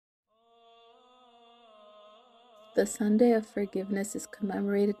The Sunday of Forgiveness is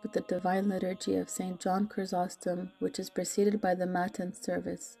commemorated with the Divine Liturgy of St. John Chrysostom, which is preceded by the Matins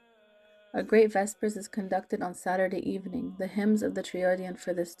service. A Great Vespers is conducted on Saturday evening. The hymns of the Triodion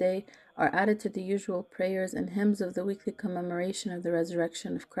for this day are added to the usual prayers and hymns of the weekly commemoration of the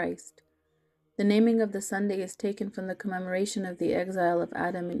resurrection of Christ. The naming of the Sunday is taken from the commemoration of the exile of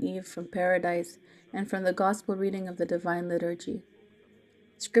Adam and Eve from paradise and from the Gospel reading of the Divine Liturgy.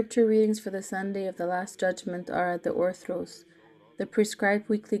 Scripture readings for the Sunday of the Last Judgment are at the Orthros. The prescribed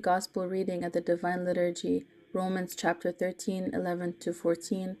weekly Gospel reading at the Divine Liturgy, Romans chapter 13,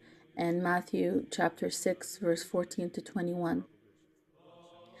 11-14, and Matthew chapter 6, verse 14-21.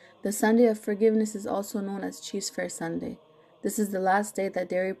 The Sunday of Forgiveness is also known as Cheesefare Sunday. This is the last day that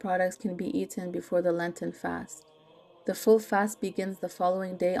dairy products can be eaten before the Lenten fast. The full fast begins the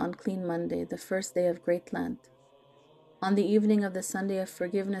following day on Clean Monday, the first day of Great Lent. On the evening of the Sunday of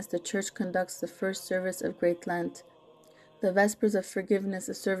Forgiveness, the Church conducts the first service of Great Lent. The Vespers of Forgiveness,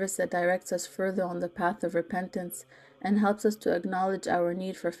 a service that directs us further on the path of repentance and helps us to acknowledge our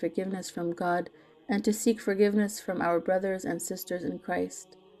need for forgiveness from God and to seek forgiveness from our brothers and sisters in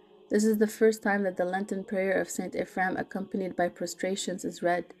Christ. This is the first time that the Lenten prayer of St. Ephraim, accompanied by prostrations, is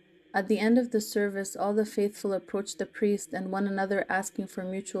read. At the end of the service, all the faithful approach the priest and one another asking for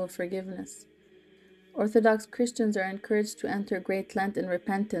mutual forgiveness. Orthodox Christians are encouraged to enter Great Lent in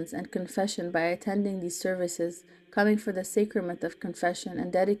repentance and confession by attending these services, coming for the sacrament of confession,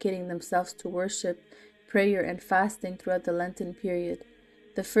 and dedicating themselves to worship, prayer, and fasting throughout the Lenten period.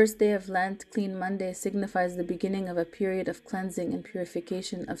 The first day of Lent, Clean Monday, signifies the beginning of a period of cleansing and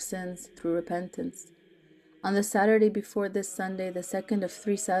purification of sins through repentance. On the Saturday before this Sunday, the second of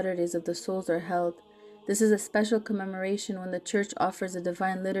 3 Saturdays of the Souls are held. This is a special commemoration when the Church offers a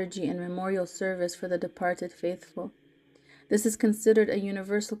divine liturgy and memorial service for the departed faithful. This is considered a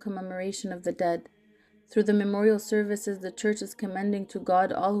universal commemoration of the dead. Through the memorial services, the Church is commending to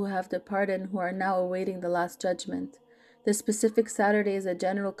God all who have departed and who are now awaiting the last judgment. This specific Saturday is a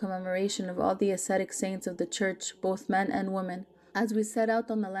general commemoration of all the ascetic saints of the Church, both men and women. As we set out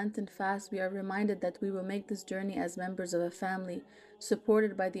on the Lenten fast, we are reminded that we will make this journey as members of a family,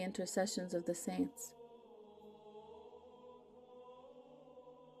 supported by the intercessions of the saints.